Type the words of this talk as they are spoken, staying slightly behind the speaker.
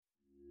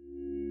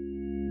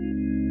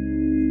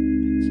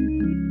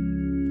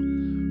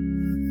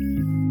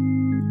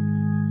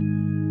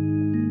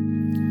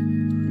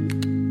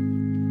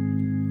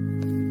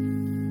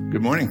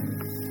Good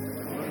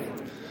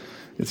morning.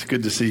 It's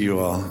good to see you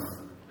all.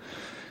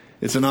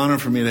 It's an honor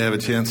for me to have a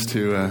chance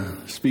to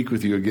speak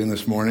with you again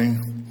this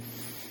morning.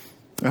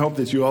 I hope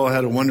that you all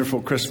had a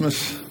wonderful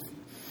Christmas.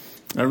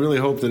 I really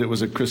hope that it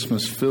was a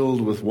Christmas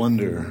filled with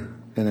wonder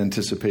and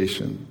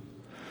anticipation.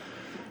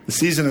 The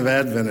season of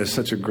Advent is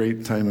such a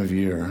great time of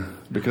year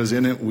because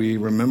in it we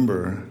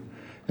remember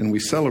and we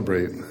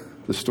celebrate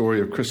the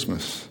story of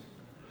Christmas.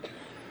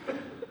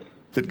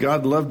 That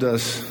God loved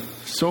us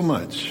so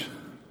much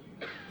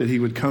that he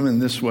would come in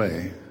this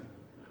way,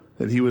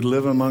 that he would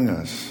live among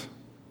us,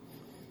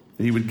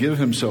 that he would give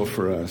himself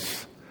for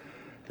us,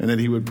 and that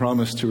he would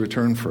promise to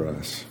return for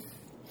us.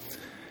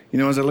 You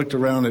know, as I looked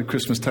around at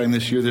Christmas time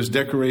this year, there's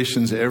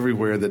decorations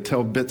everywhere that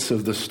tell bits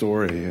of the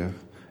story,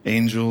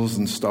 angels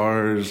and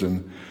stars,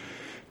 and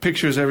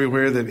pictures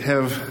everywhere that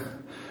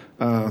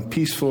have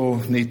peaceful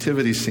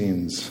nativity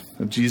scenes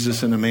of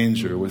Jesus in a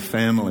manger with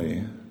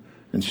family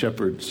and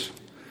shepherds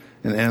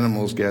and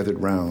animals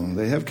gathered round.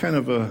 They have kind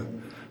of a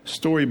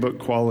storybook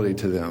quality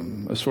to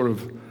them, a sort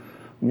of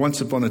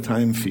once upon a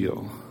time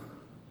feel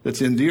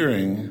that's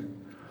endearing,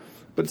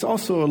 but it's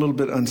also a little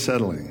bit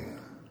unsettling.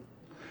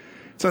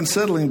 It's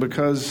unsettling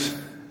because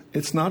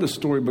it's not a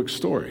storybook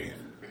story.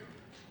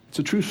 It's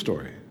a true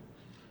story.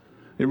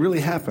 It really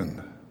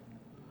happened.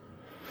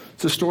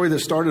 It's a story that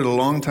started a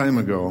long time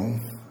ago,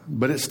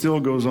 but it still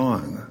goes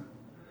on,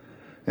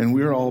 and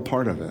we're all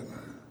part of it.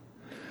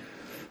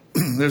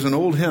 There's an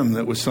old hymn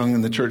that was sung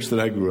in the church that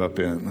I grew up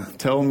in.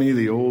 Tell me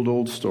the old,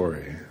 old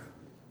story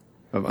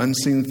of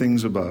unseen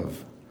things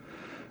above,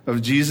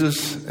 of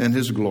Jesus and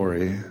his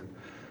glory,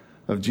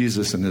 of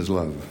Jesus and his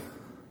love.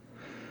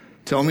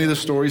 Tell me the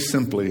story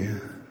simply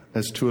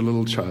as to a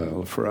little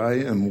child, for I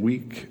am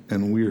weak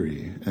and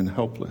weary and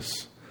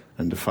helpless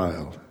and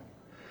defiled.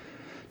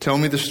 Tell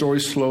me the story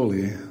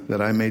slowly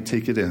that I may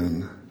take it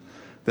in,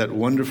 that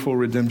wonderful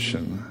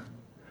redemption,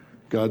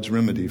 God's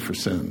remedy for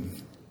sin.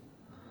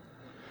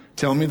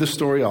 Tell me the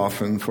story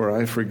often, for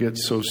I forget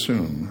so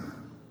soon.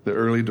 The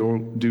early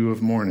dew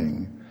of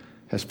morning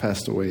has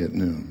passed away at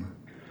noon.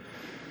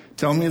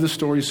 Tell me the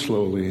story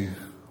slowly,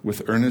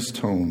 with earnest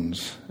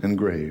tones and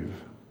grave.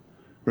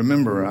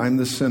 Remember, I'm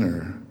the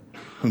sinner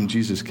whom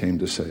Jesus came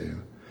to save.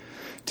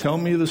 Tell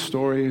me the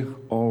story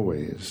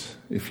always,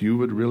 if you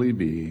would really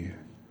be,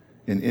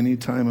 in any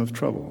time of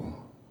trouble,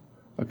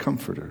 a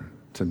comforter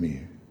to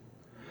me.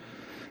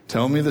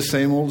 Tell me the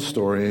same old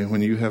story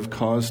when you have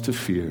cause to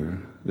fear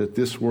that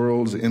this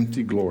world's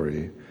empty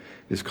glory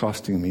is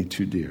costing me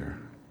too dear.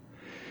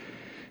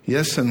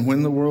 Yes, and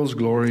when the world's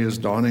glory is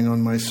dawning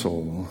on my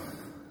soul,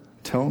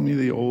 tell me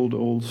the old,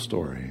 old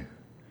story.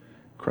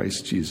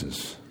 Christ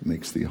Jesus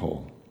makes thee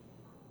whole.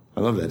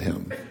 I love that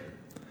hymn.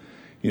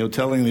 You know,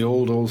 telling the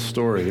old, old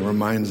story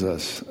reminds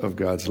us of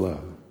God's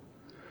love.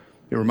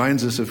 It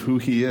reminds us of who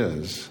he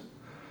is,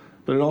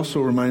 but it also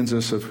reminds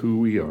us of who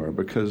we are,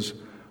 because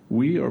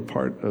we are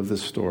part of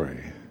this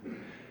story.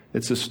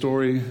 It's a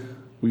story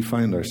we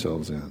find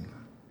ourselves in.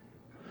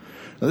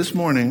 Now, this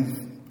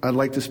morning, I'd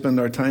like to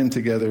spend our time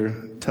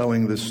together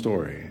telling this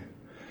story.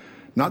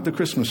 Not the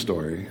Christmas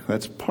story,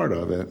 that's part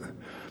of it,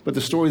 but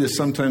the story that's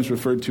sometimes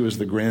referred to as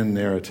the grand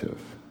narrative,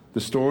 the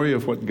story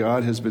of what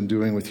God has been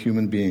doing with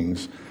human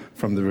beings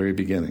from the very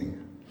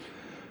beginning.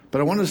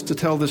 But I want us to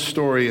tell this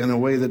story in a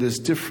way that is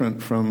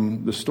different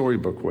from the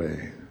storybook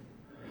way,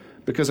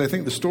 because I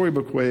think the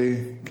storybook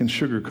way can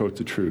sugarcoat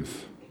the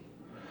truth.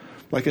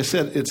 Like I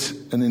said, it's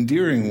an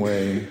endearing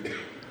way,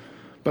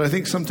 but I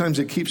think sometimes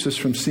it keeps us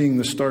from seeing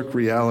the stark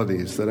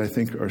realities that I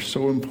think are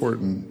so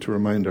important to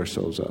remind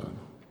ourselves of.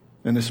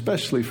 And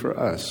especially for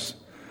us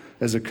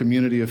as a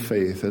community of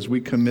faith, as we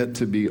commit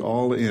to be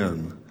all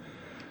in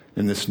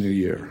this new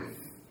year.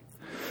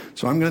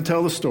 So I'm going to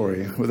tell the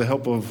story with the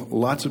help of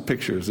lots of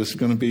pictures. This is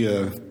going to be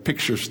a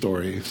picture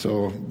story,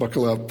 so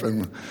buckle up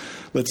and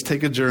let's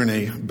take a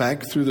journey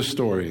back through the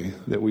story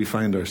that we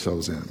find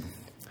ourselves in.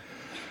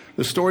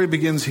 The story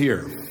begins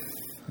here,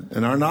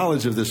 and our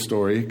knowledge of this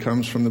story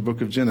comes from the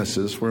book of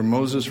Genesis, where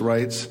Moses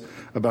writes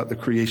about the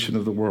creation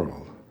of the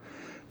world,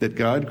 that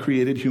God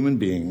created human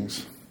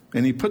beings,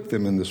 and he put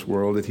them in this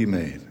world that he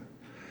made.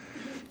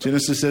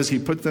 Genesis says he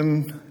put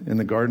them in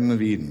the Garden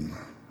of Eden,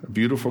 a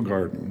beautiful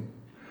garden.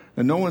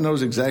 And no one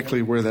knows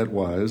exactly where that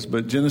was,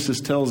 but Genesis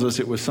tells us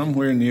it was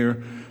somewhere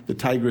near the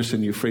Tigris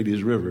and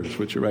Euphrates rivers,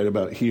 which are right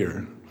about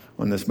here,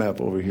 on this map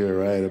over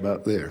here, right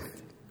about there.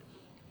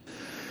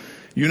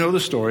 You know the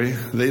story.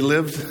 They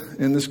lived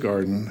in this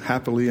garden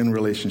happily in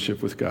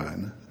relationship with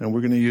God. And we're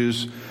going to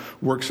use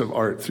works of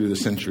art through the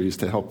centuries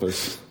to help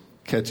us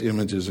catch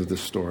images of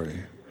this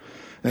story.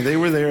 And they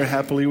were there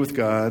happily with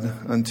God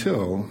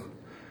until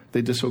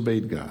they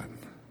disobeyed God.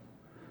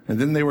 And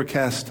then they were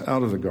cast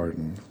out of the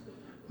garden,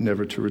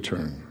 never to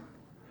return.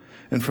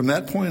 And from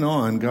that point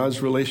on,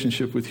 God's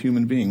relationship with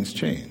human beings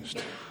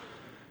changed.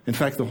 In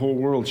fact, the whole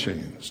world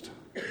changed.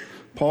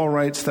 Paul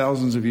writes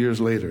thousands of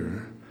years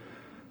later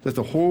that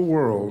the whole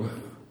world,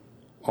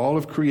 all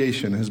of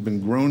creation, has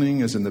been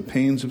groaning as in the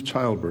pains of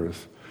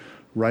childbirth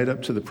right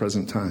up to the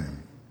present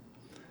time.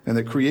 And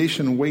that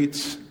creation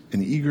waits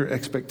in eager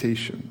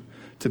expectation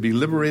to be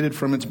liberated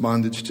from its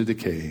bondage to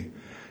decay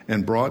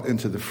and brought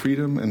into the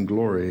freedom and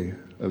glory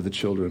of the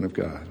children of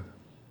God.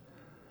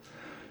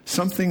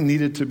 Something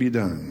needed to be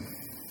done.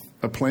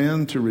 A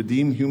plan to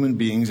redeem human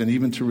beings and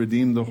even to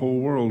redeem the whole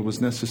world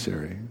was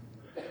necessary.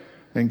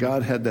 And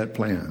God had that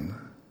plan.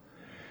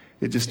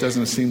 It just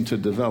doesn't seem to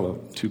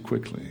develop too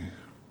quickly.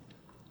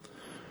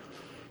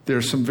 There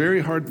are some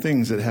very hard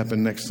things that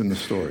happen next in the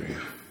story.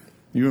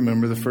 You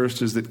remember the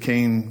first is that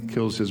Cain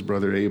kills his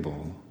brother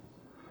Abel.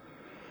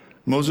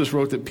 Moses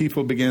wrote that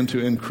people began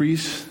to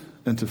increase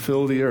and to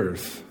fill the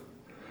earth,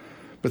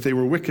 but they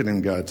were wicked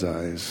in God's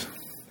eyes.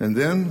 And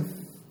then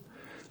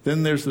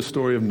there's the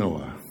story of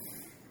Noah.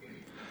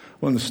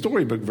 Well, the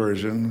storybook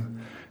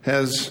version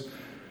has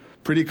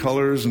pretty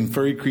colors and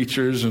furry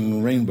creatures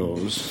and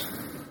rainbows,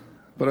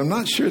 but I'm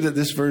not sure that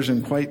this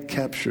version quite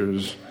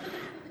captures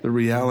the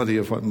reality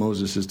of what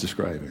Moses is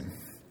describing.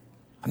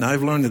 And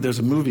I've learned that there's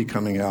a movie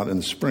coming out in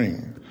the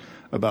spring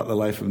about the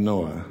life of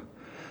Noah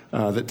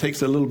that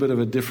takes a little bit of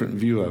a different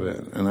view of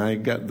it. And I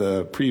got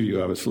the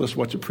preview of it, so let's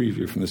watch a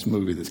preview from this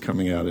movie that's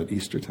coming out at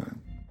Easter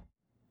time.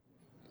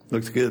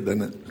 Looks good,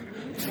 doesn't it?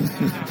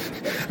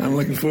 I'm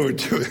looking forward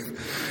to it.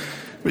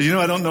 But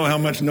I don't know how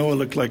much Noah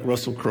looked like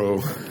Russell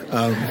Crowe.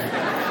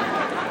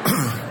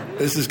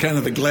 This is kind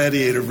of the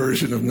gladiator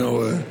version of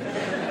Noah.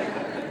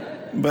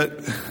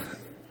 But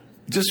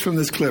just from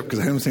this clip, because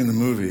I haven't seen the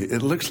movie,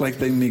 it looks like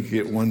they may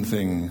get one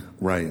thing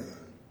right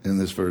in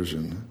this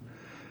version.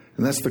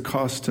 And that's the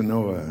cost to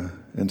Noah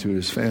and to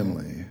his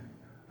family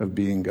of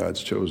being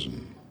God's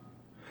chosen.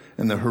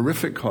 And the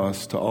horrific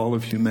cost to all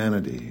of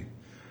humanity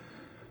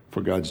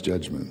for God's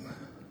judgment.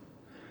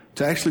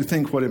 To actually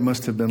think what it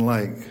must have been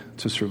like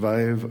to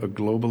survive a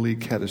globally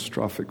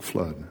catastrophic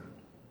flood.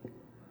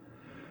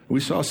 We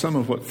saw some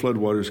of what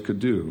floodwaters could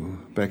do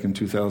back in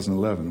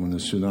 2011 when the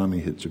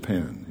tsunami hit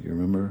Japan. You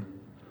remember?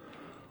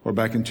 Or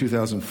back in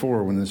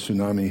 2004 when the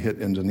tsunami hit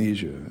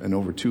Indonesia and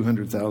over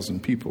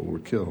 200,000 people were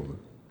killed.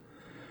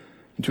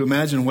 And to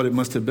imagine what it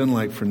must have been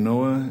like for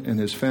Noah and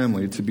his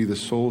family to be the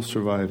sole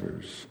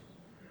survivors.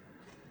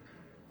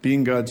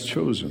 Being God's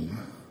chosen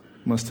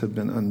must have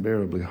been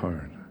unbearably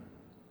hard.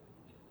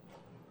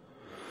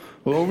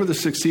 Well, over the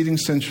succeeding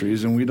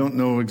centuries, and we don't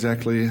know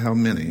exactly how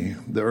many,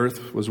 the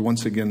earth was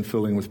once again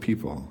filling with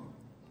people.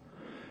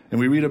 And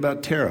we read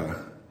about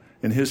Terah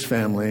and his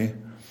family.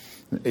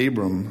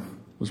 Abram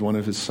was one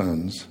of his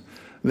sons.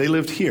 They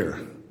lived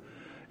here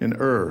in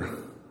Ur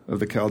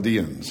of the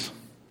Chaldeans.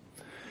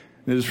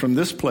 And it is from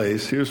this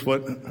place, here's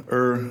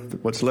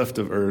what's left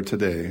of Ur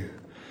today.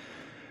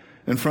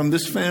 And from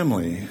this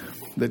family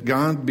that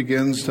God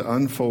begins to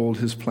unfold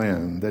his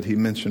plan that he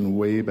mentioned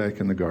way back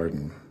in the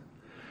garden.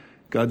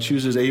 God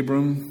chooses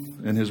Abram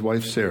and his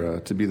wife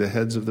Sarah to be the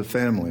heads of the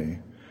family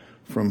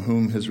from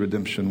whom his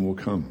redemption will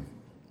come.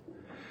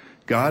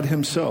 God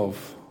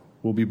himself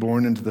will be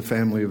born into the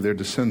family of their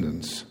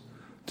descendants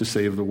to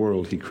save the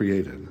world he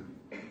created.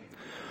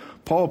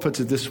 Paul puts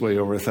it this way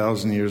over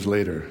 1,000 years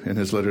later in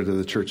his letter to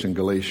the church in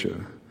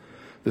Galatia.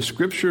 The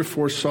scripture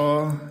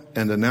foresaw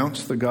and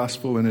announced the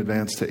gospel in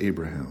advance to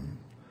Abraham.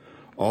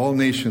 All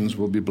nations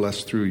will be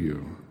blessed through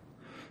you.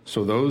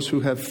 So those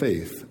who have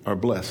faith are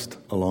blessed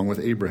along with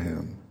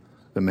Abraham,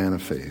 the man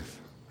of faith.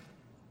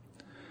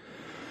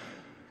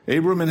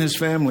 Abram and his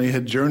family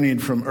had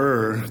journeyed from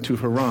Ur to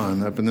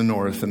Haran up in the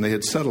north, and they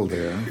had settled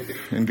there.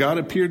 And God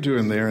appeared to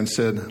him there and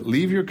said,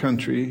 "Leave your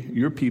country,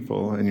 your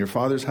people, and your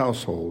father's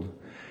household,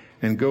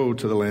 and go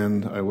to the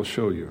land I will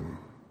show you."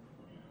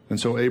 And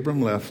so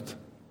Abram left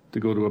to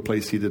go to a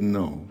place he didn't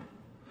know,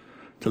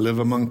 to live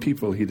among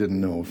people he didn't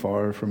know,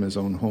 far from his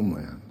own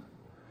homeland.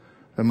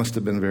 That must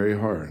have been very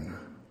hard.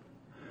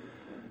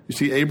 You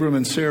see, Abram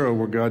and Sarah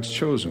were God's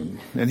chosen,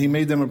 and he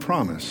made them a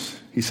promise.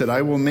 He said,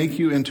 "I will make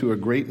you into a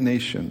great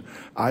nation.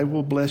 I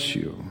will bless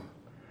you,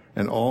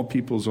 and all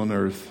peoples on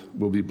earth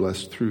will be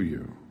blessed through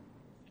you."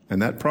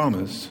 And that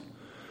promise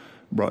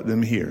brought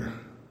them here,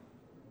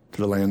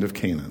 to the land of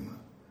Canaan.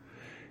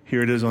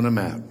 Here it is on a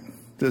map.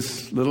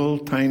 This little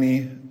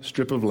tiny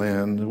strip of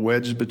land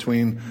wedged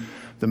between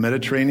the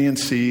Mediterranean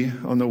Sea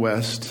on the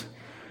west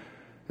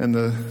and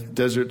the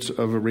deserts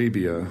of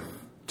Arabia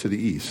to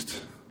the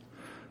east.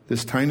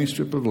 This tiny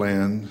strip of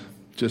land,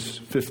 just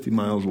 50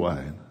 miles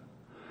wide.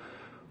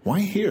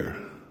 Why here?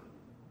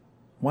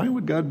 Why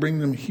would God bring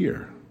them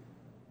here?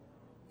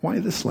 Why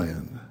this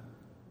land?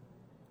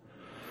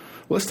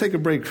 Well, let's take a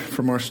break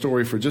from our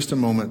story for just a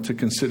moment to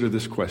consider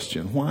this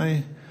question.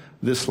 Why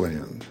this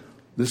land?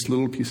 This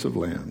little piece of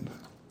land?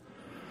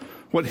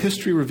 What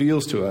history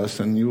reveals to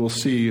us, and you will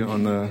see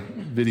on the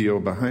video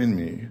behind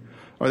me,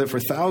 are that for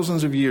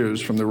thousands of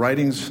years, from the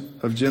writings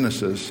of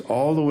Genesis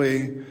all the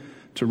way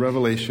to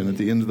Revelation at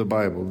the end of the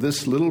Bible,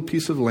 this little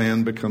piece of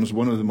land becomes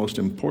one of the most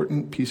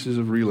important pieces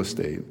of real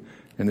estate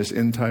in this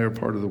entire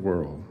part of the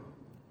world.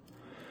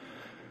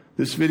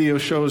 This video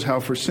shows how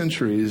for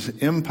centuries,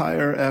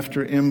 empire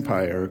after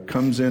empire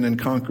comes in and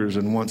conquers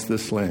and wants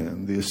this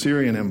land. The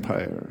Assyrian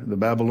Empire, the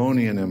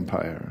Babylonian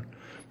Empire,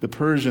 the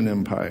Persian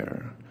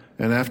Empire,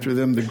 and after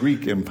them the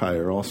Greek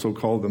Empire, also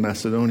called the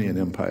Macedonian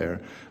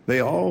Empire. They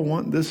all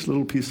want this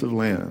little piece of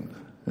land.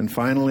 And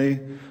finally,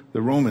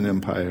 the Roman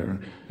Empire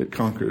that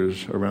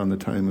conquers around the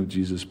time of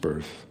Jesus'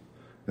 birth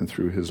and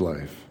through his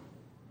life.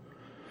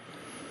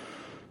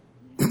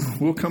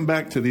 We'll come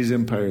back to these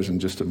empires in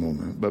just a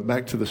moment, but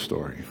back to the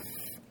story.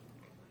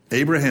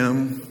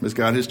 Abraham, as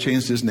God has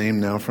changed his name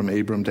now from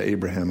Abram to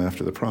Abraham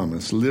after the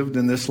promise, lived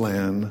in this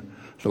land,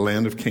 the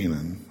land of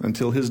Canaan,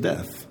 until his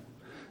death.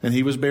 And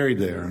he was buried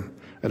there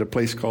at a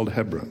place called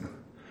Hebron.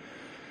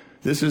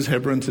 This is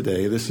Hebron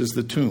today. This is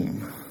the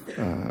tomb,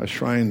 a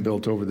shrine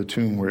built over the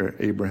tomb where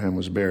Abraham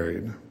was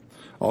buried.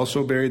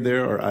 Also buried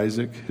there are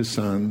Isaac, his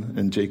son,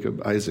 and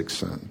Jacob, Isaac's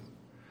son.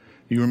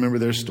 You remember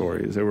their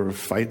stories. There were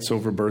fights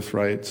over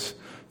birthrights,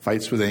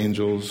 fights with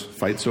angels,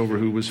 fights over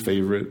who was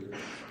favorite,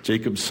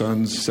 Jacob's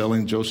sons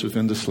selling Joseph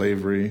into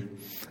slavery,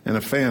 and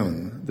a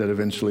famine that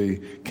eventually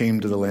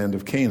came to the land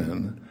of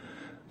Canaan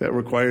that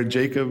required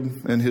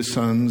Jacob and his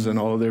sons and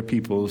all of their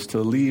peoples to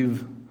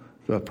leave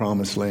the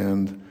promised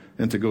land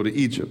and to go to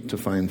Egypt to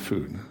find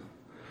food.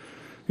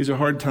 These are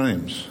hard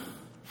times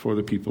for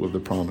the people of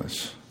the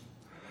promise.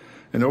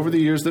 And over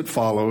the years that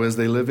follow, as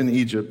they live in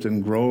Egypt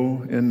and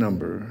grow in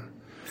number,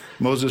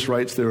 Moses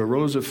writes, there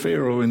arose a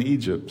Pharaoh in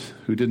Egypt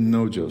who didn't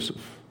know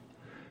Joseph.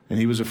 And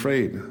he was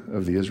afraid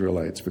of the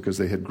Israelites because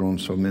they had grown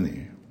so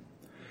many.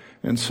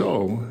 And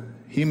so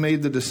he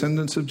made the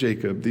descendants of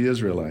Jacob, the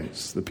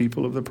Israelites, the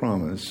people of the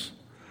promise,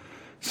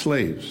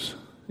 slaves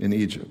in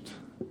Egypt.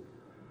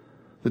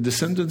 The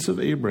descendants of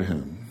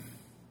Abraham,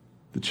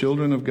 the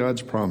children of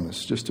God's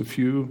promise, just a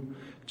few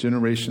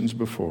generations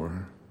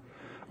before,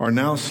 are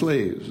now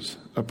slaves,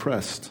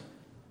 oppressed,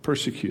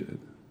 persecuted,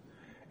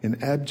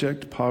 in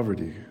abject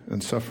poverty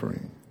and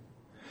suffering.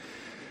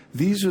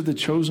 These are the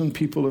chosen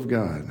people of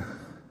God,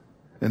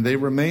 and they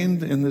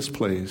remained in this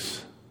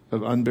place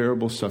of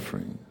unbearable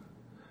suffering.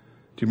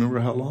 Do you remember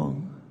how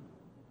long?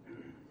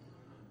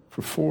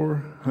 For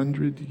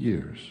 400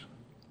 years.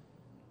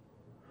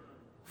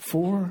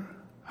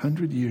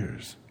 400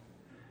 years.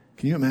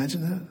 Can you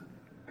imagine that?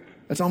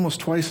 That's almost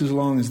twice as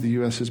long as the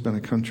U.S. has been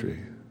a country.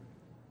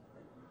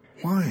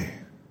 Why?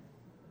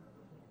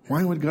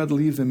 Why would God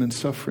leave them in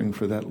suffering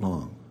for that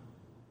long?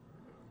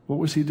 What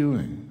was he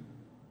doing?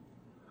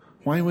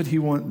 Why would he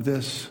want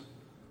this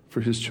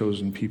for his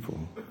chosen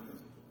people?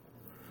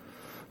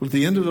 Well, at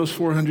the end of those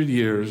 400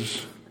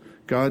 years,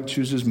 God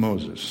chooses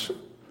Moses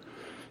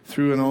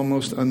through an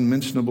almost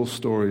unmentionable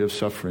story of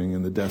suffering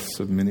and the deaths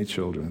of many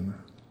children,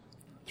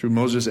 through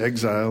Moses'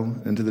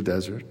 exile into the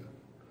desert,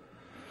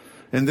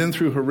 and then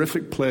through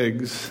horrific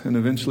plagues and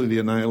eventually the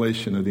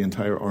annihilation of the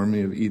entire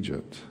army of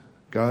Egypt.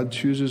 God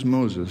chooses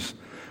Moses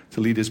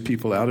to lead his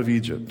people out of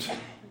Egypt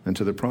and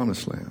to the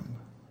promised land.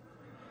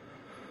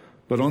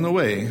 But on the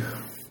way,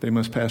 they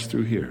must pass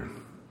through here.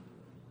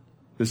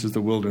 This is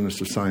the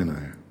wilderness of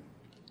Sinai,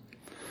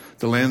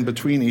 the land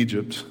between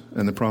Egypt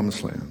and the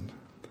promised land.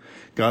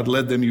 God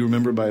led them, you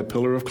remember, by a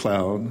pillar of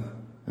cloud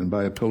and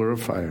by a pillar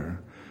of fire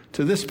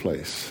to this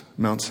place,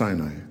 Mount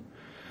Sinai,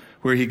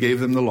 where he gave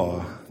them the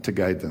law to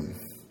guide them.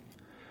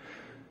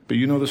 But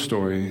you know the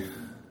story.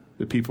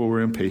 The people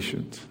were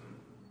impatient.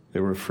 They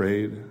were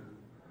afraid.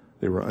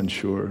 They were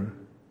unsure.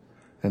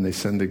 And they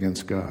sinned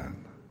against God.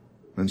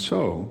 And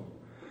so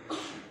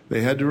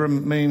they had to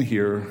remain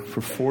here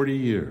for 40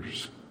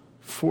 years.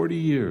 40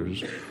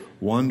 years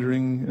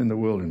wandering in the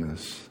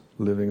wilderness,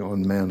 living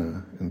on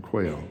manna and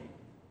quail.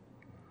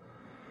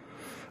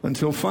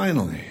 Until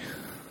finally,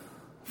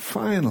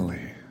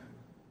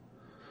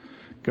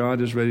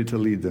 God is ready to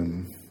lead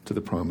them to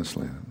the promised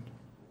land.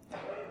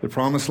 The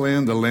promised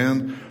land, the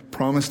land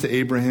promised to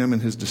Abraham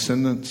and his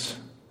descendants,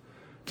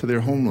 to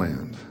their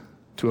homeland,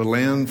 to a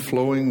land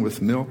flowing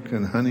with milk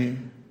and honey.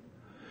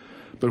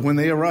 But when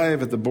they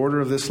arrive at the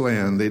border of this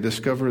land, they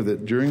discover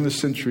that during the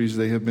centuries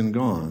they have been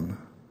gone,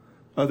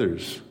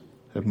 others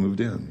have moved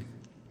in.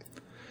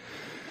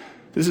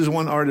 This is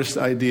one artist's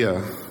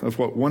idea of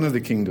what one of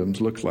the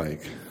kingdoms looked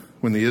like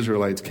when the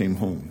Israelites came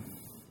home.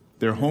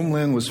 Their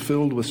homeland was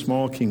filled with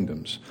small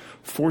kingdoms,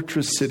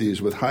 fortress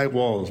cities with high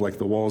walls like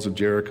the walls of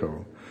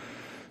Jericho.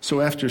 So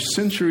after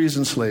centuries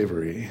in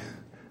slavery,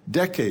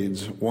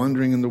 decades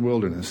wandering in the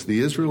wilderness,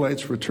 the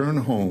Israelites return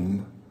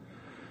home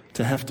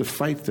to have to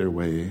fight their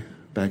way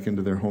back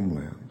into their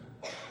homeland.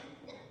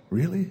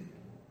 Really?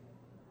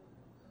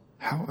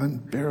 How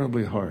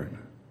unbearably hard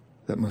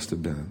that must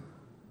have been.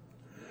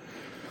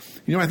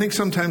 You know, I think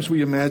sometimes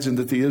we imagine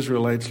that the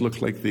Israelites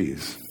look like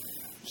these.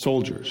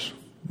 Soldiers,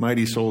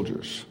 mighty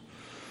soldiers,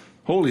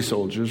 holy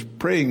soldiers,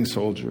 praying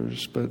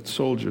soldiers, but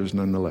soldiers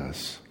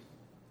nonetheless.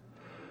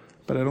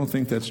 But I don't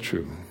think that's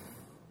true.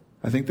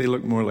 I think they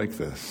look more like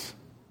this.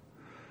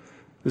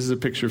 This is a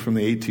picture from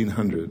the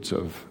 1800s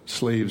of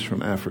slaves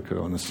from Africa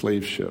on a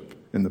slave ship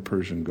in the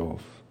Persian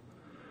Gulf.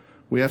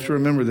 We have to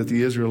remember that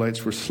the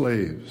Israelites were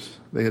slaves.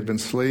 They had been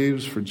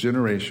slaves for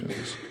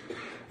generations,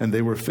 and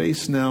they were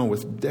faced now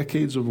with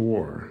decades of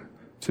war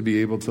to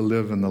be able to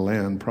live in the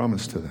land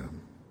promised to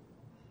them.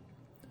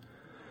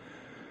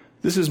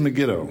 This is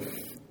Megiddo.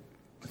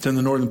 It's in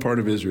the northern part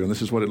of Israel, and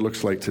this is what it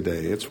looks like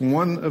today. It's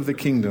one of the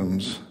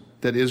kingdoms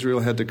that Israel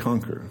had to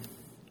conquer.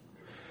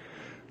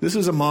 This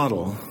is a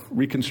model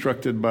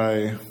reconstructed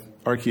by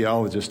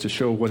archaeologists to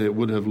show what it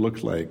would have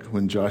looked like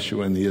when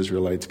Joshua and the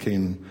Israelites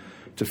came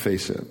to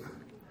face it.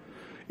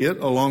 It,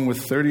 along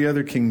with 30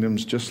 other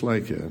kingdoms just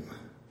like it,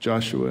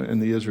 Joshua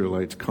and the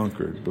Israelites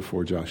conquered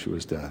before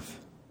Joshua's death.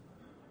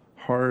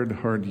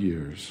 Hard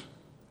years.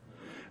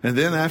 And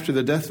then after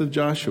the death of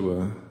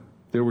Joshua,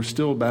 there were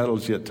still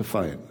battles yet to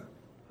fight.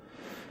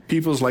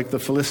 Peoples like the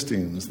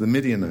Philistines, the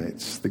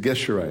Midianites, the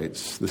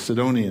Geshurites, the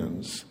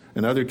Sidonians,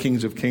 and other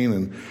kings of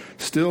Canaan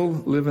still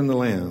live in the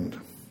land.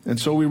 And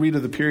so we read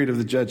of the period of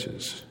the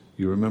Judges.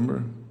 You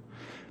remember?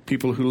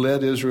 People who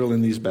led Israel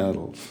in these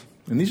battles.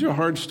 And these are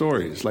hard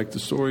stories, like the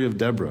story of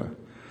Deborah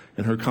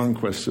and her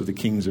conquest of the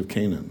kings of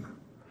Canaan.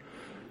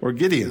 Or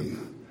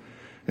Gideon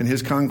and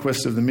his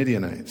conquest of the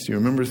Midianites. You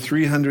remember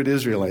 300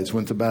 Israelites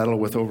went to battle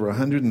with over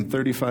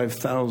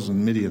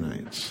 135,000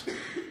 Midianites.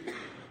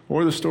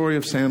 Or the story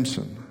of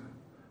Samson,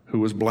 who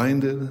was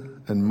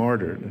blinded and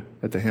martyred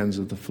at the hands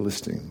of the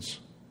Philistines.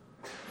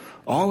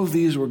 All of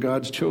these were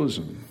God's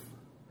chosen.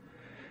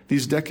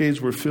 These decades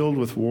were filled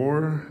with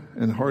war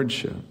and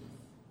hardship.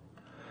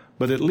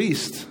 But at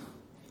least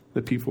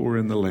the people were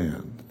in the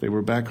land. They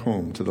were back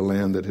home to the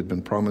land that had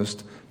been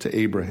promised to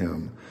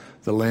Abraham,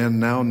 the land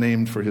now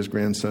named for his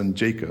grandson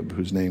Jacob,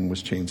 whose name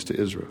was changed to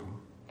Israel.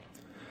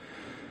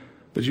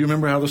 But you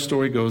remember how the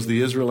story goes.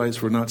 The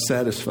Israelites were not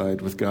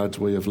satisfied with God's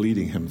way of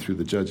leading him through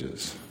the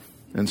judges.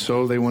 And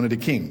so they wanted a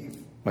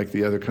king, like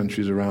the other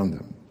countries around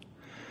them.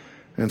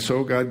 And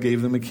so God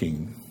gave them a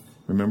king.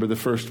 Remember, the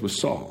first was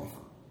Saul,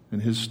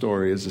 and his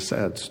story is a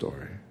sad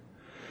story.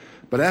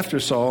 But after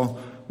Saul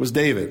was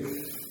David.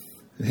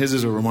 And his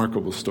is a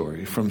remarkable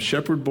story, from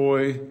shepherd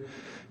boy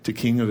to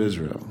king of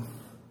Israel.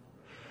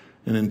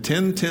 And in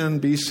 1010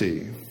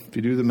 BC, if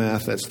you do the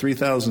math, that's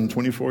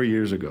 3,024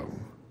 years ago,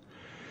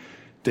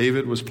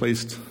 David was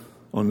placed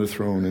on the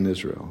throne in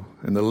Israel.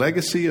 And the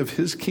legacy of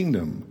his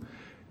kingdom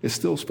is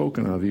still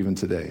spoken of even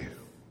today.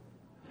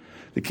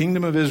 The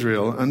kingdom of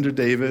Israel under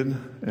David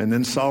and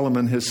then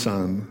Solomon, his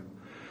son,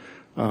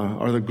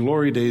 are the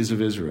glory days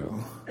of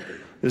Israel.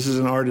 This is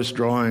an artist's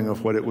drawing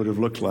of what it would have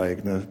looked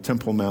like, the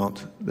Temple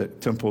Mount,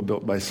 that temple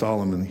built by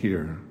Solomon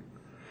here.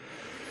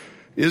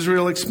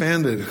 Israel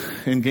expanded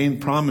and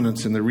gained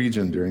prominence in the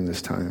region during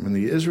this time, and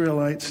the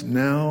Israelites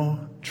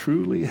now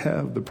truly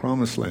have the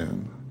promised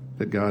land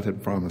that God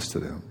had promised to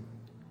them.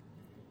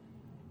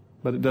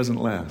 But it doesn't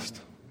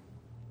last.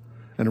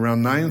 And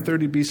around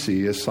 930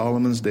 BC, as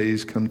Solomon's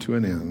days come to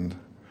an end,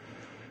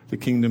 the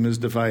kingdom is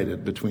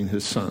divided between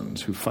his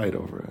sons who fight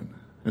over it.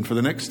 And for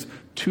the next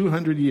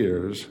 200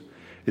 years,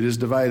 it is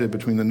divided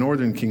between the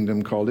northern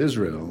kingdom called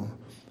Israel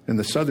and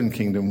the southern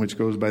kingdom, which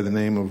goes by the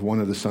name of one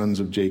of the sons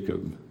of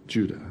Jacob,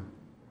 Judah.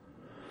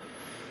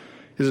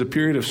 It is a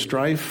period of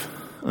strife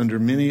under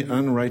many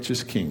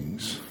unrighteous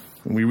kings.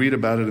 And we read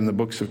about it in the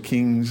books of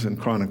Kings and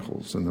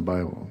Chronicles in the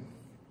Bible.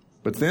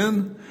 But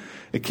then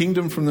a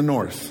kingdom from the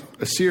north,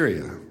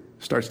 Assyria,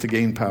 starts to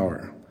gain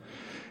power.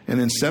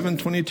 And in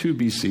 722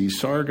 BC,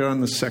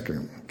 Sargon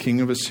II, king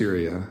of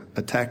Assyria,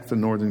 attacked the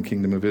northern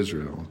kingdom of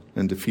Israel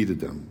and defeated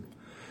them.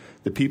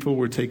 The people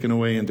were taken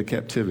away into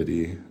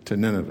captivity to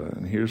Nineveh.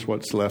 And here's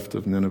what's left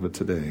of Nineveh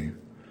today.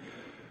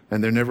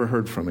 And they're never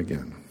heard from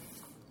again.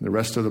 The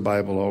rest of the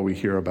Bible, all we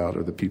hear about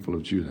are the people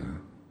of Judah.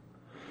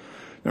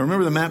 Now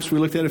remember the maps we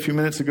looked at a few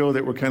minutes ago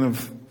that were kind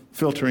of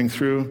filtering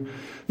through?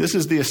 This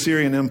is the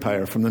Assyrian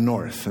Empire from the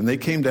north. And they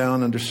came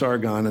down under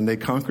Sargon and they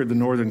conquered the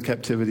northern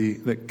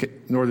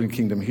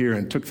kingdom here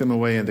and took them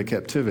away into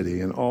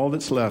captivity. And all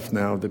that's left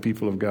now of the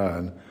people of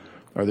God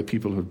are the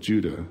people of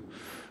Judah,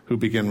 who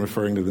began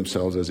referring to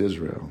themselves as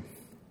Israel.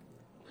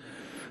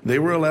 They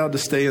were allowed to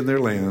stay in their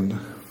land,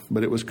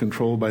 but it was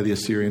controlled by the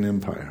Assyrian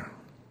Empire.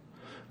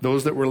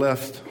 Those that were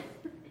left,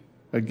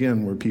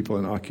 again, were people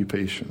in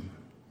occupation.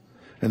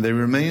 And they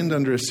remained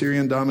under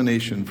Assyrian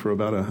domination for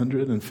about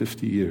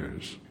 150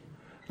 years,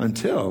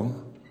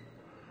 until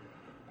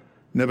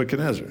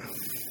Nebuchadnezzar,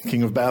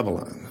 king of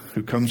Babylon,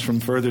 who comes from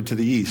further to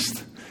the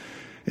east.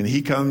 And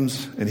he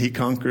comes and he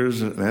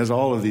conquers, and as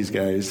all of these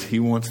guys, he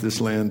wants this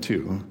land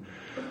too.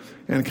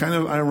 And kind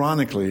of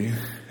ironically,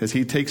 as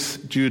he takes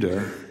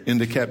Judah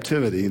into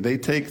captivity, they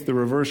take the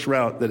reverse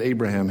route that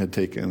Abraham had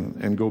taken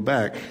and go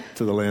back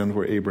to the land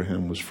where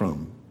Abraham was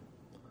from.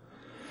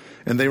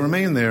 And they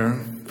remain there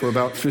for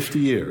about 50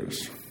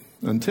 years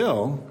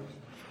until,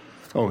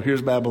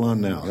 here's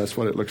Babylon now. That's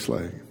what it looks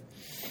like.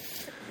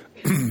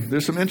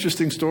 There's some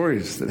interesting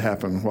stories that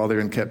happen while they're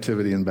in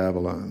captivity in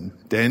Babylon.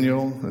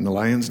 Daniel in the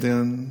lion's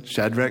den,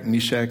 Shadrach,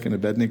 Meshach, and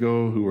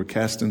Abednego, who were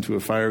cast into a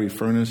fiery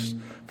furnace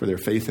for their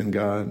faith in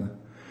God.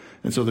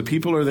 And so the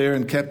people are there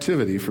in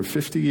captivity for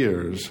 50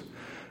 years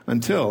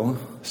until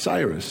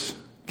Cyrus,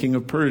 king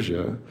of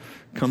Persia,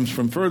 comes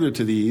from further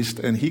to the east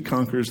and he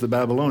conquers the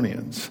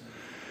Babylonians.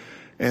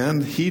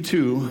 And he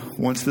too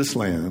wants this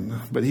land,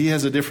 but he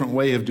has a different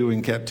way of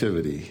doing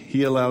captivity.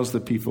 He allows the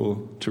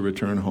people to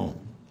return home.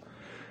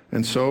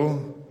 And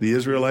so the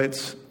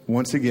Israelites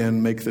once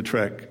again make the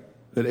trek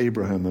that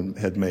Abraham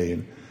had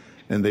made,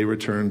 and they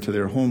returned to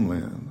their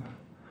homeland,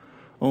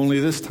 only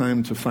this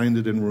time to find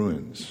it in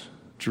ruins,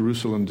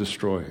 Jerusalem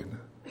destroyed,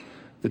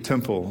 the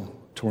temple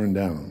torn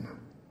down.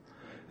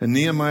 And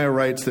Nehemiah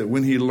writes that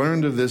when he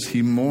learned of this,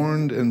 he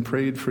mourned and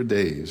prayed for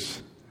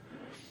days.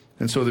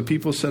 And so the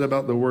people set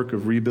about the work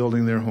of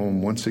rebuilding their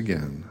home once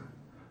again,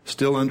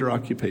 still under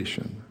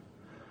occupation,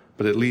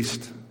 but at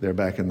least they're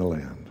back in the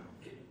land.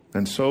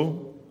 And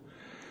so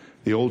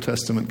the Old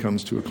Testament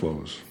comes to a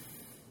close.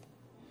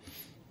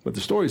 But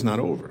the story's not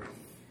over,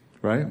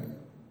 right?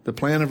 The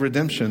plan of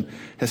redemption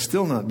has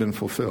still not been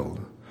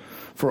fulfilled.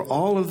 For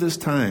all of this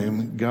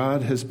time,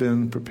 God has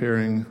been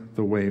preparing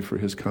the way for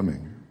his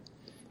coming.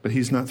 But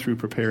he's not through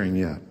preparing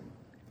yet.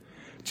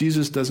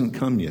 Jesus doesn't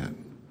come yet.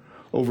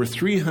 Over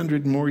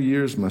 300 more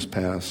years must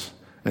pass,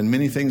 and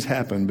many things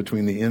happen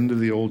between the end of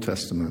the Old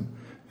Testament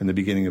and the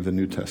beginning of the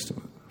New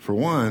Testament. For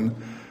one,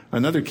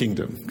 another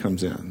kingdom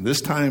comes in,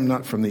 this time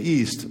not from the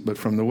east, but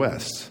from the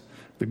west.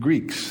 The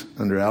Greeks,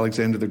 under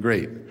Alexander the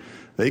Great,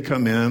 they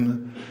come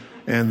in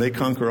and they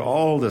conquer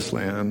all this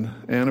land,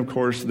 and of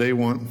course they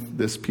want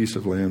this piece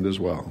of land as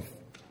well.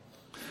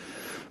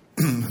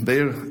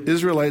 The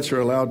Israelites are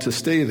allowed to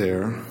stay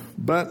there,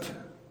 but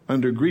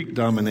under Greek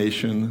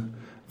domination,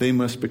 they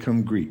must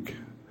become Greek.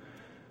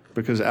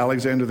 Because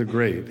Alexander the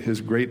Great,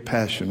 his great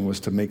passion was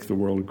to make the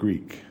world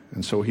Greek,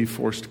 and so he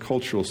forced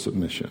cultural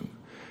submission.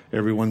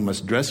 Everyone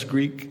must dress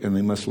Greek, and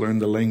they must learn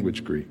the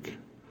language Greek.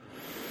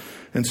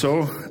 And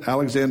so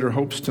Alexander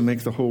hopes to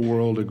make the whole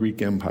world a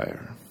Greek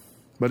empire.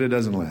 But it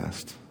doesn't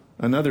last.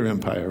 Another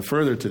empire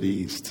further to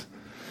the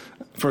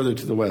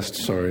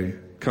west,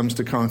 comes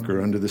to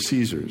conquer under the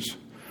Caesars.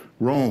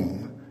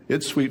 Rome,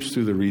 it sweeps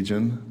through the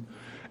region,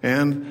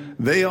 and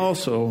they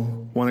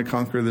also want to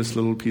conquer this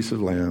little piece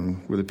of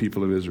land where the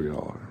people of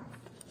Israel are.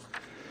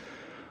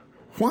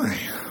 Why?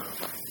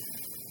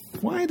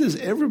 Why does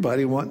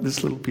everybody want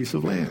this little piece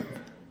of land?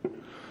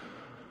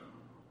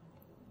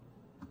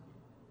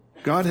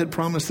 God had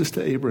promised this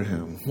to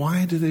Abraham.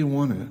 Why do they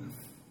want it?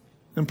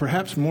 And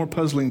perhaps more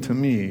puzzling to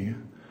me,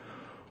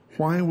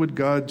 why would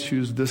God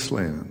choose this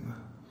land?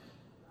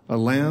 A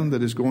land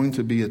that is going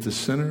to be at the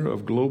center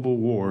of global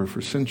war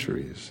for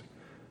centuries,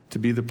 to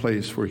be the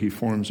place where he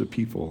forms a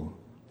people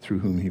through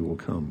whom he will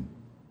come.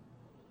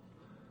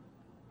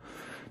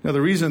 Now,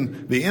 the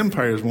reason the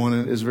empires want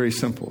it is very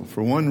simple.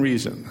 For one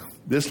reason,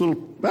 this little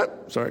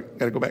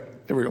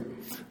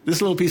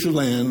piece of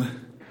land,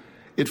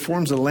 it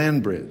forms a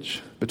land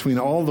bridge between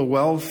all the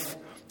wealth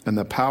and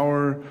the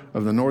power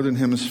of the northern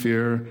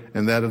hemisphere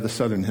and that of the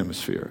southern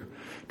hemisphere.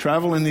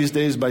 Travel in these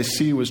days by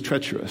sea was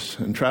treacherous,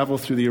 and travel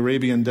through the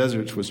Arabian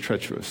deserts was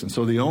treacherous. And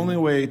so the only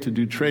way to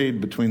do trade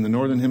between the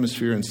northern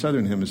hemisphere and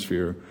southern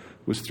hemisphere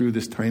was through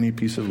this tiny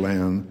piece of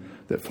land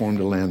that formed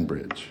a land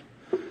bridge.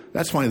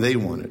 That's why they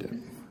wanted it.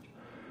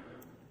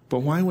 But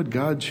why would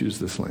God choose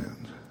this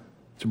land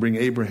to bring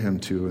Abraham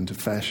to and to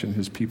fashion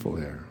his people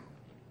there?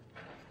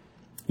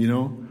 You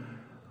know,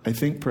 I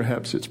think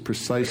perhaps it's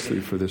precisely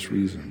for this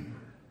reason.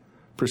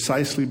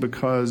 Precisely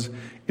because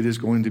it is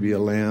going to be a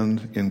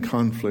land in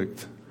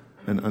conflict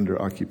and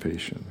under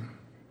occupation.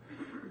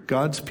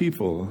 God's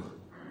people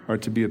are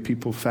to be a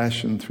people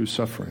fashioned through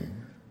suffering,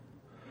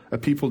 a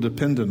people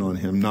dependent on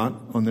him, not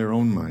on their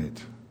own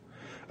might,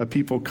 a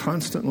people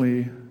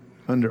constantly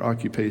under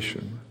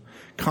occupation,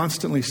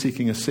 constantly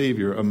seeking a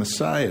Savior, a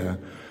Messiah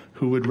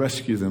who would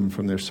rescue them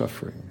from their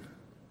suffering.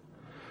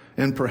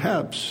 And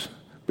perhaps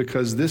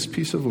because this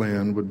piece of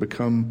land would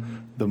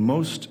become the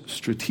most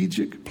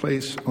strategic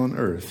place on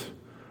earth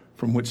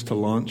from which to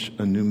launch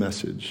a new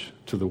message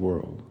to the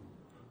world,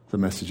 the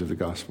message of the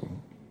gospel.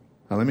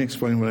 Now, let me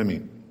explain what I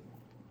mean.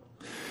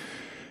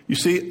 You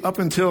see, up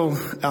until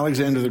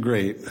Alexander the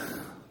Great,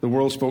 the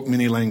world spoke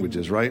many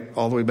languages, right?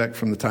 All the way back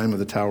from the time of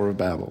the Tower of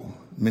Babel,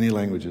 many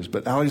languages.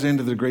 But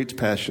Alexander the Great's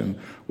passion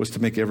was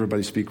to make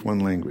everybody speak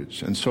one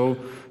language. And so,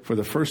 for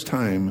the first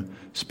time,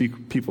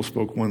 people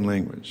spoke one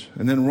language.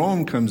 And then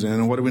Rome comes in,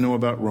 and what do we know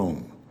about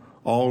Rome?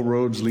 All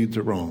roads lead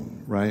to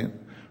Rome, right?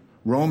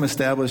 Rome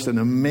established an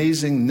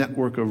amazing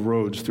network of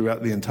roads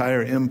throughout the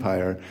entire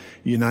empire,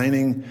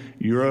 uniting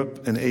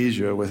Europe and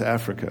Asia with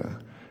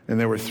Africa. And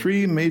there were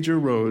 3 major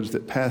roads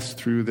that passed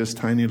through this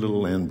tiny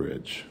little land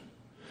bridge.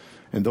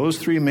 And those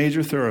 3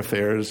 major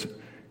thoroughfares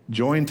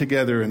joined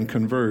together and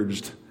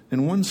converged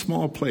in one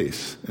small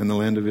place in the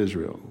land of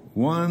Israel.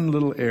 One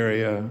little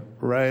area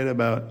right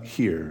about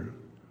here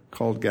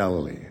called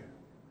Galilee,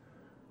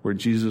 where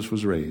Jesus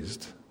was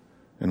raised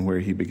and where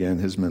he began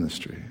his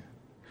ministry.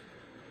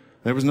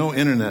 There was no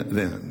internet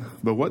then,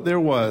 but what there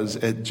was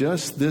at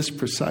just this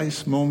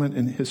precise moment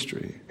in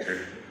history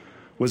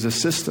was a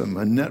system,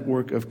 a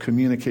network of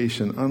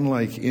communication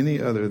unlike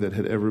any other that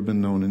had ever been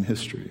known in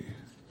history,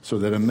 so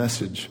that a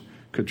message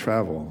could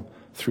travel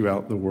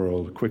throughout the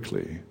world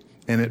quickly.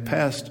 And it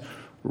passed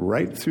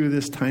right through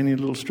this tiny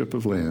little strip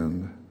of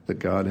land that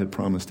God had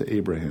promised to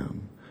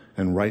Abraham,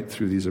 and right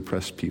through these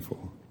oppressed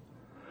people.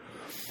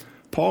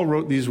 Paul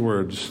wrote these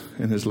words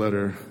in his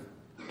letter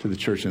to the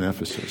church in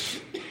Ephesus.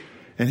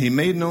 And he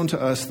made known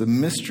to us the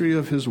mystery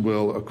of his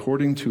will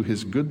according to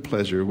his good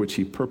pleasure, which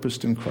he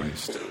purposed in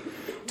Christ,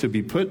 to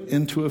be put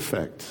into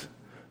effect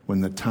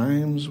when the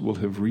times will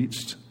have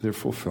reached their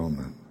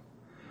fulfillment,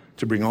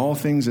 to bring all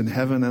things in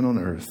heaven and on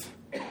earth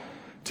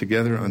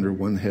together under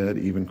one head,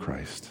 even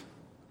Christ.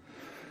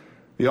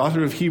 The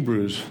author of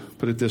Hebrews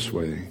put it this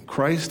way: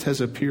 Christ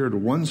has appeared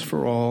once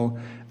for all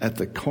at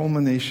the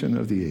culmination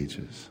of the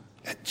ages.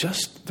 At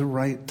just the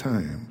right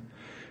time,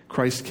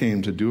 Christ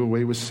came to do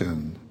away with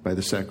sin by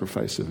the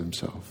sacrifice of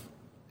himself.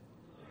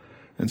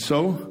 And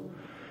so,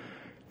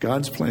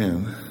 God's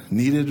plan,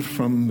 needed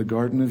from the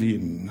Garden of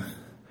Eden,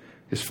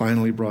 is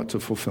finally brought to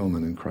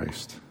fulfillment in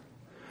Christ.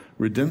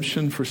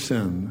 Redemption for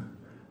sin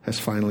has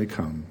finally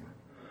come,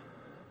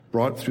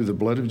 brought through the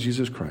blood of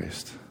Jesus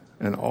Christ,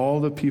 and all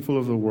the people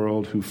of the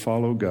world who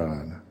follow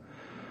God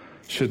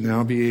should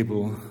now be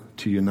able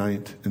to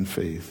unite in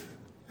faith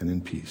and in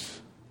peace.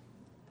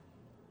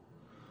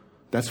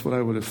 That's what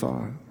I would have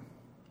thought.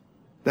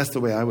 That's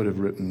the way I would have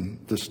written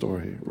the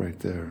story right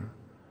there.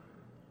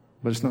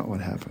 But it's not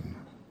what happened.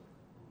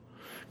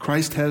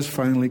 Christ has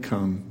finally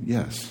come,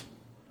 yes.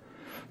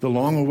 The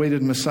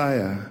long-awaited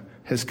Messiah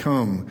has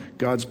come.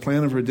 God's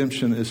plan of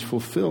redemption is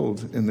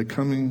fulfilled in the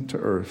coming to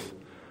earth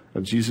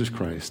of Jesus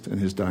Christ and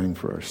his dying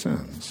for our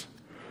sins.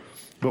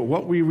 But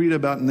what we read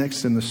about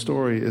next in the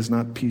story is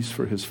not peace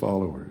for his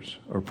followers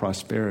or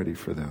prosperity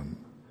for them,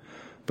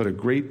 but a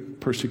great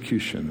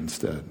persecution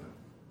instead.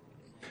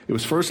 It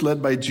was first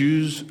led by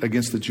Jews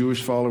against the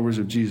Jewish followers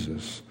of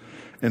Jesus,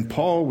 and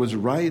Paul was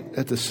right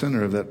at the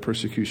center of that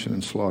persecution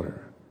and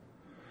slaughter.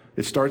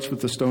 It starts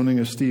with the stoning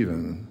of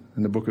Stephen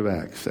in the book of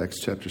Acts,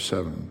 Acts chapter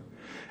 7,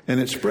 and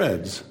it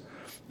spreads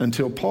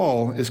until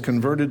Paul is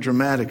converted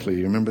dramatically,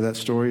 you remember that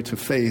story, to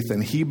faith,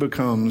 and he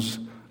becomes,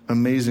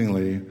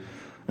 amazingly,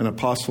 an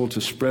apostle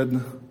to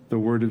spread the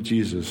word of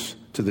Jesus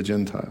to the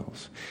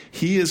Gentiles.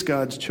 He is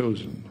God's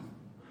chosen.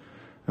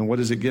 And what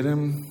does it get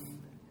him?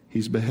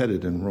 He's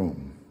beheaded in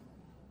Rome.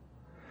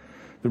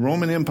 The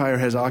Roman Empire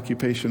has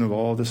occupation of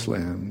all this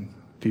land.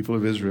 People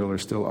of Israel are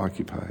still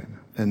occupied.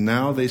 And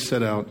now they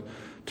set out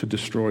to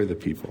destroy the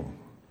people.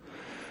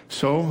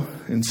 So,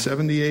 in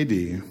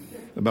 70 AD,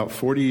 about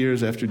 40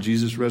 years after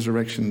Jesus'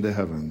 resurrection to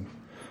heaven,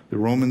 the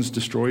Romans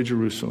destroy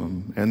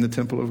Jerusalem and the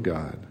temple of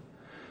God,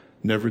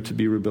 never to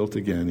be rebuilt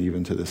again,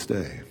 even to this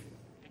day.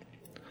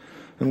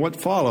 And what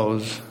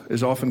follows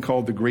is often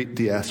called the Great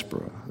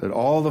Diaspora, that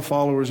all the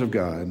followers of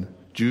God,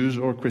 Jews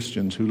or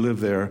Christians who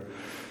live there,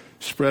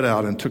 spread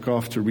out and took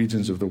off to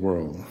regions of the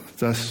world,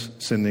 thus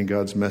sending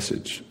God's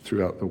message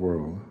throughout the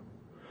world.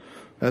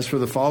 As for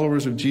the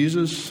followers of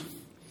Jesus,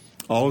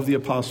 all of the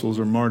apostles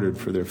are martyred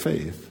for their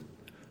faith,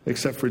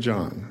 except for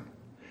John.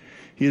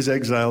 He is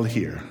exiled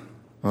here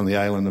on the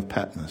island of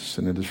Patmos,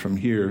 and it is from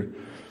here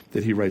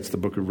that he writes the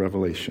book of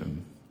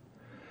Revelation,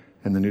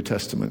 and the New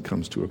Testament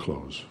comes to a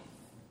close.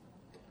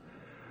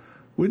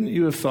 Wouldn't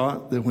you have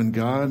thought that when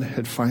God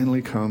had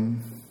finally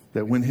come,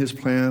 that when his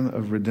plan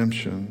of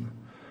redemption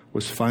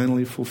was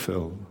finally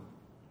fulfilled,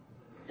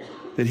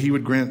 that he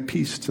would grant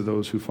peace to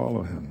those who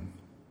follow him?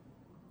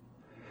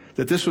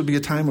 That this would be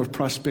a time of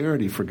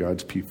prosperity for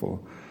God's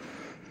people.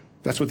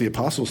 That's what the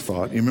apostles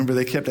thought. You remember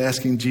they kept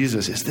asking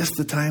Jesus, is this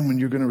the time when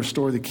you're going to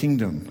restore the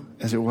kingdom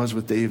as it was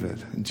with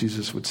David? And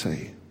Jesus would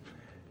say,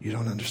 you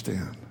don't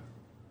understand.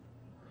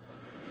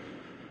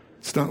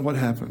 It's not what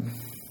happened.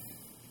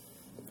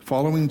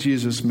 Following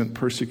Jesus meant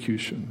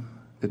persecution.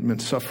 It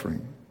meant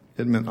suffering.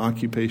 It meant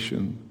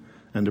occupation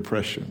and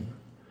oppression.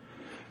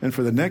 And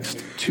for the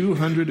next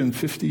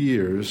 250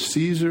 years,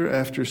 Caesar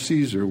after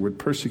Caesar would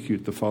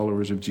persecute the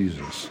followers of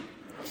Jesus.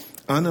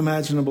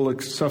 Unimaginable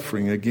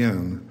suffering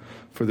again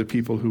for the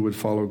people who would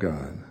follow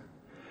God.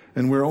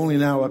 And we're only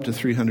now up to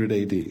 300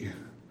 AD.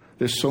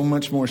 There's so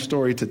much more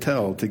story to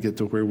tell to get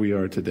to where we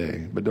are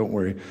today. But don't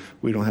worry,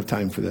 we don't have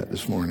time for that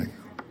this morning.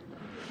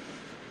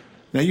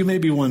 Now you may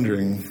be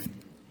wondering,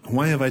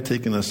 why have I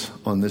taken us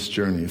on this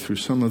journey through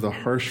some of the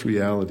harsh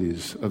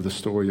realities of the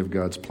story of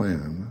God's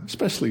plan,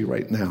 especially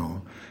right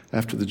now,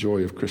 after the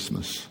joy of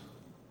Christmas?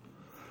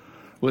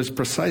 Well, it's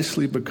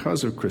precisely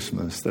because of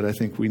Christmas that I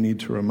think we need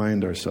to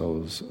remind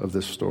ourselves of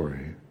this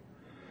story.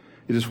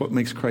 It is what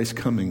makes Christ's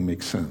coming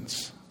make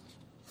sense.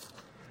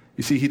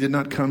 You see, he did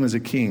not come as a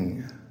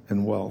king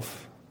in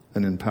wealth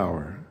and in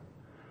power.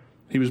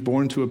 He was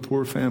born to a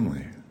poor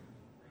family,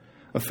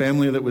 a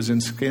family that was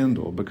in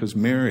scandal because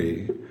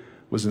Mary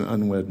was an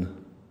unwed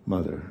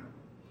mother.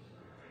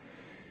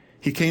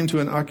 He came to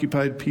an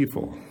occupied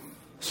people,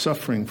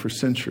 suffering for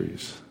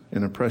centuries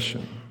in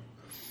oppression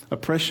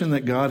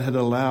that God had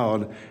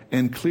allowed,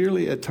 and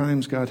clearly at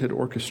times God had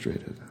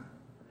orchestrated.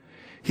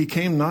 He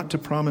came not to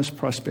promise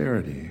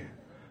prosperity,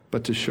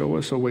 but to show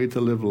us a way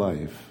to live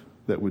life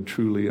that would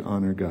truly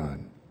honor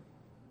God.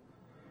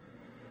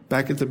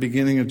 Back at the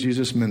beginning of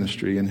Jesus'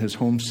 ministry in his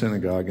home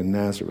synagogue in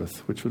Nazareth,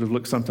 which would have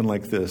looked something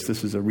like this.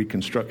 This is a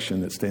reconstruction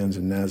that stands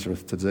in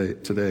Nazareth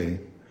today.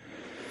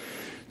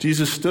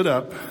 Jesus stood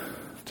up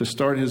to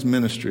start his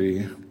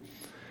ministry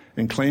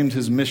and claimed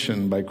his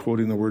mission by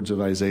quoting the words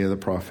of Isaiah the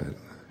prophet.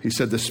 He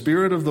said, "The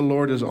Spirit of the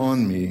Lord is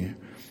on me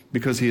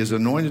because he has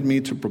anointed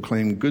me to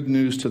proclaim good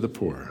news to the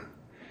poor.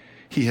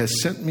 He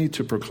has sent me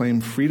to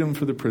proclaim freedom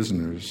for the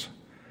prisoners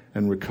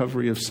and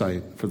recovery of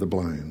sight for the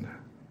blind,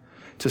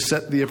 to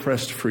set the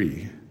oppressed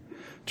free,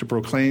 to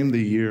proclaim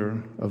the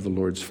year of the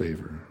Lord's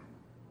favor.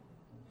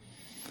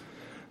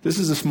 This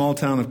is the small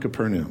town of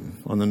Capernaum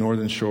on the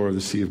northern shore of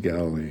the Sea of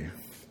Galilee.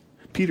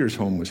 Peter's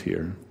home was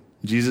here.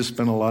 Jesus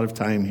spent a lot of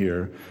time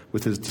here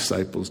with his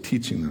disciples,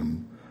 teaching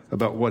them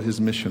about what his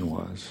mission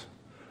was,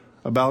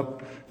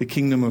 about the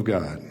kingdom of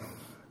God.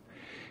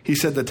 He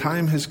said, "The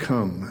time has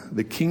come.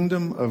 The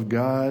kingdom of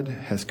God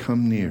has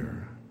come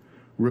near.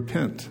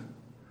 Repent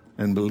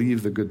and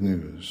believe the good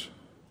news."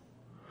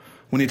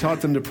 When he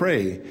taught them to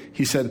pray,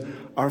 he said,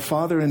 "Our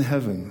Father in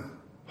heaven,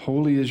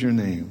 holy is your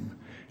name.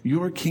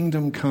 Your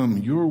kingdom come,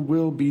 your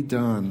will be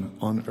done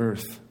on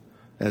earth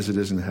as it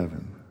is in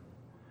heaven."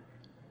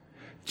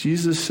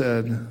 Jesus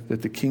said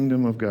that the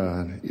kingdom of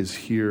God is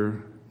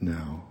here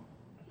now,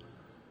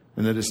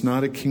 and that it's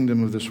not a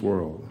kingdom of this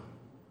world.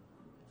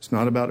 It's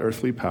not about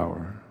earthly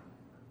power.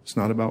 It's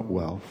not about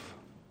wealth.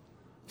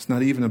 It's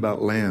not even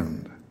about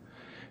land.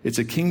 It's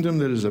a kingdom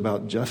that is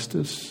about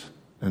justice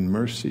and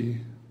mercy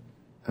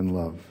and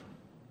love.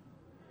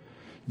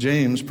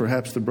 James,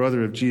 perhaps the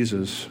brother of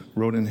Jesus,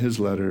 wrote in his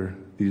letter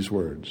these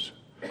words: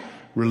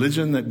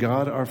 "Religion that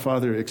God our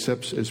Father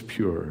accepts as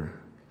pure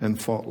and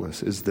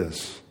faultless is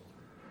this,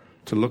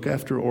 to look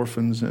after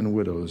orphans and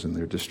widows in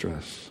their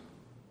distress."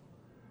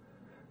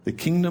 The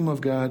kingdom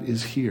of God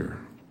is here,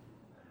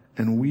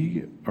 and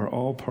we are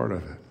all part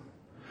of it.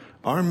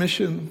 Our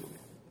mission,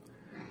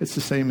 it's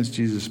the same as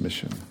Jesus'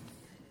 mission.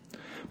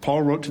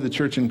 Paul wrote to the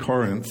church in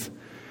Corinth,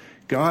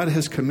 "God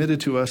has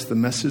committed to us the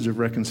message of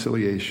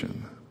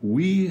reconciliation.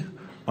 We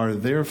are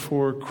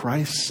therefore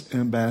Christ's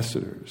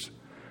ambassadors,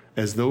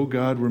 as though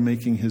God were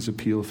making his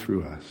appeal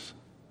through us."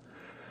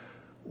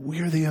 We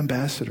are the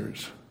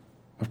ambassadors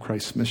of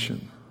Christ's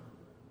mission.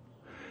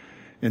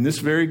 In this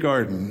very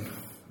garden,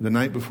 the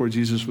night before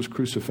Jesus was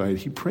crucified,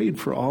 he prayed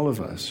for all of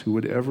us who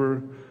would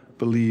ever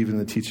believe in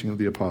the teaching of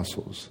the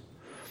apostles,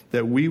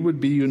 that we would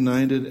be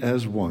united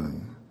as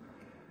one,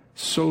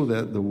 so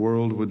that the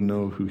world would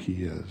know who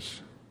he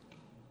is.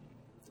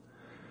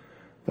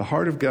 The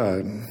heart of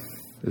God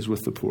is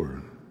with the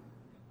poor,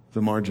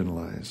 the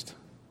marginalized,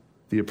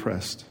 the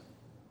oppressed.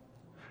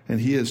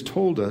 And he has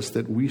told us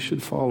that we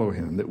should follow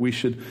him, that we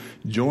should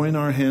join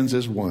our hands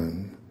as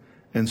one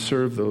and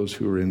serve those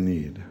who are in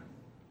need.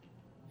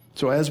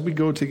 So as we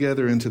go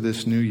together into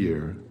this new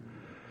year,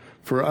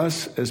 for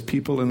us as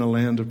people in a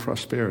land of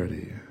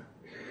prosperity,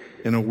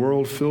 in a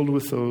world filled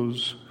with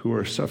those who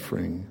are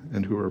suffering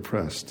and who are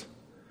oppressed,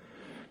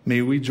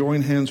 may we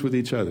join hands with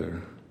each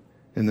other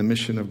in the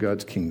mission of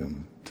God's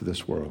kingdom to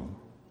this world.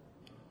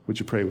 Would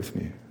you pray with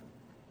me?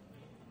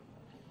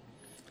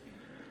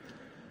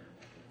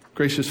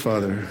 Gracious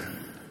Father,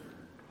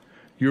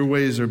 your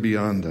ways are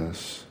beyond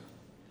us.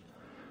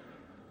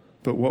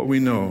 But what we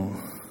know,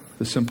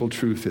 the simple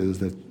truth is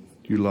that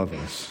you love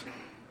us.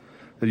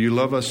 That you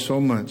love us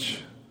so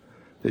much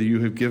that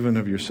you have given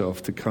of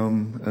yourself to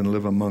come and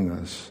live among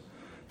us,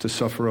 to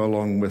suffer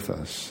along with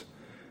us,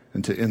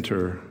 and to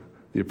enter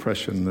the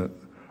oppression that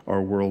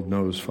our world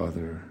knows,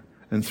 Father.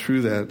 And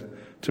through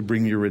that, to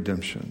bring your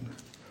redemption.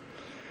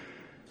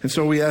 And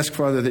so we ask,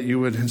 Father, that you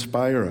would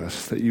inspire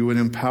us, that you would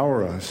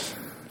empower us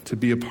to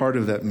be a part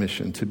of that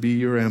mission, to be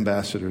your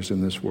ambassadors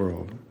in this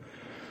world,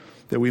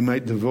 that we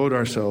might devote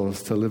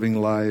ourselves to living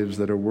lives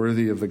that are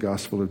worthy of the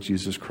gospel of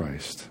Jesus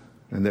Christ,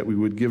 and that we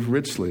would give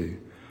richly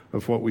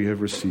of what we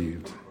have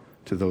received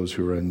to those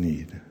who are in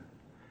need.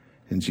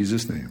 In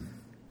Jesus' name,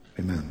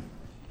 amen.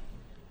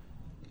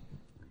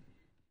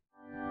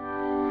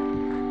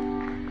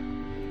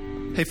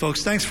 Hey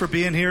folks, thanks for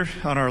being here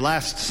on our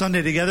last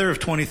Sunday together of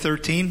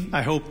 2013.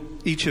 I hope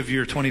each of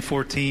your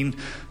 2014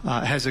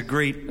 has a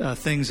great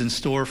things in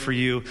store for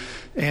you.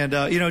 And,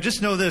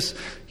 just know this,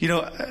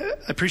 I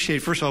appreciate,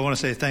 first of all, I want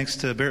to say thanks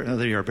to Barrett. Oh,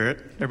 there you are, Barrett.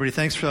 Everybody,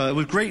 thanks for, it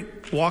was a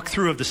great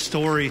walkthrough of the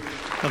story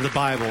of the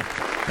Bible.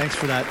 Thanks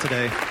for that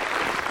today.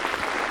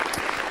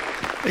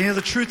 And,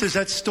 the truth is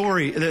that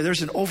story,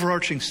 there's an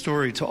overarching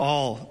story to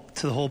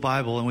the whole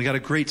Bible, and we got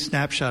a great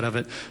snapshot of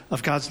it,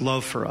 of God's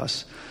love for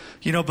us.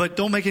 But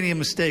don't make any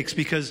mistakes,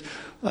 because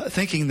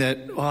thinking that,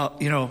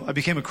 I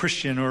became a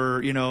Christian,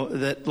 or,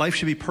 that life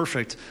should be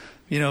perfect.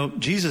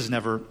 Jesus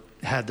never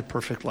had the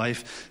perfect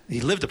life.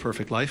 He lived a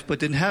perfect life, but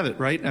didn't have it,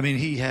 right? I mean,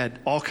 he had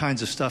all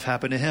kinds of stuff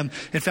happen to him.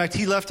 In fact,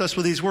 he left us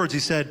with these words.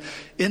 He said,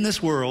 in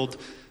this world,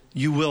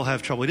 you will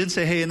have trouble. He didn't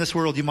say, hey, in this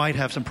world, you might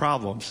have some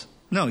problems.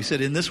 No, he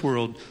said, in this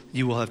world,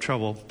 you will have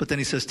trouble. But then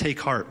he says, take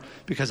heart,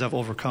 because I've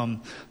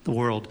overcome the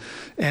world.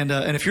 And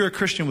if you're a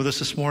Christian with us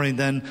this morning,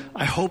 then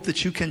I hope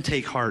that you can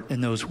take heart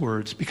in those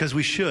words, because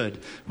we should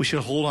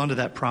hold on to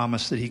that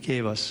promise that he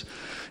gave us.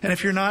 And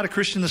if you're not a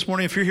Christian this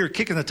morning, if you're here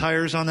kicking the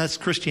tires on that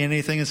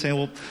Christianity thing and saying,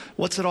 well,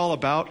 what's it all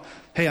about?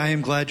 Hey, I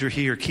am glad you're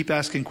here. Keep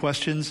asking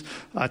questions.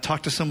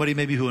 Talk to somebody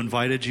maybe who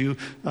invited you.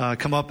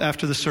 Come up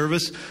after the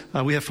service.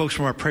 We have folks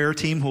from our prayer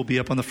team who will be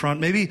up on the front.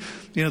 Maybe,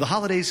 the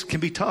holidays can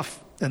be tough.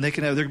 And there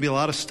can be a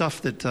lot of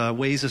stuff that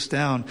weighs us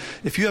down.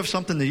 If you have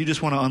something that you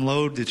just want to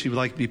unload, that you would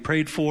like to be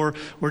prayed for,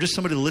 or just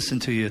somebody to listen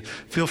to you,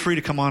 feel free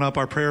to come on up.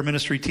 Our prayer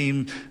ministry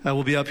team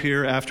will be up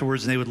here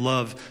afterwards, and they would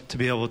love to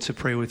be able to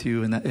pray with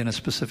you in a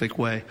specific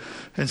way.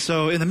 And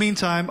so in the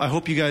meantime, I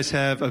hope you guys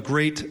have a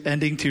great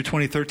ending to your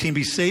 2013.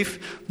 Be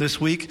safe this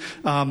week.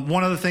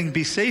 One other thing,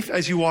 be safe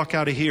as you walk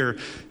out of here.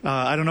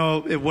 I don't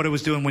know what it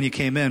was doing when you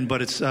came in,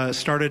 but it's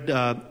started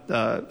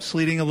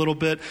sleeting a little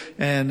bit,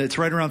 and it's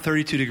right around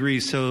 32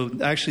 degrees. So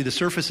actually the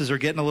surfaces are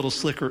getting a little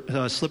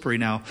slippery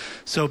now.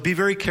 So be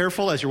very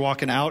careful as you're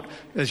walking out,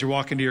 as you're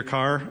walking to your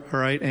car, all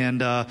right?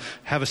 And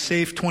have a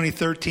safe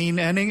 2013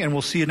 ending, and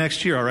we'll see you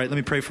next year, all right? Let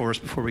me pray for us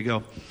before we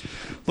go.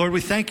 Lord,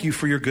 we thank you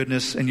for your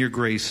goodness and your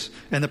grace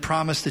and the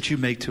promise that you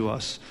make to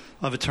us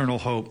of eternal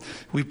hope.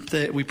 We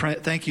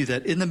thank you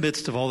that in the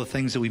midst of all the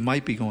things that we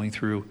might be going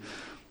through,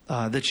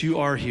 that you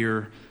are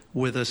here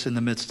with us in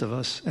the midst of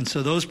us. And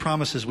so those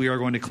promises we are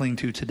going to cling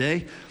to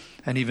today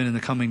and even in the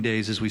coming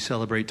days as we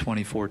celebrate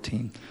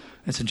 2014.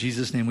 It's in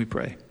Jesus' name we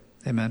pray.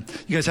 Amen.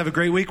 You guys have a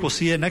great week. We'll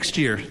see you next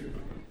year.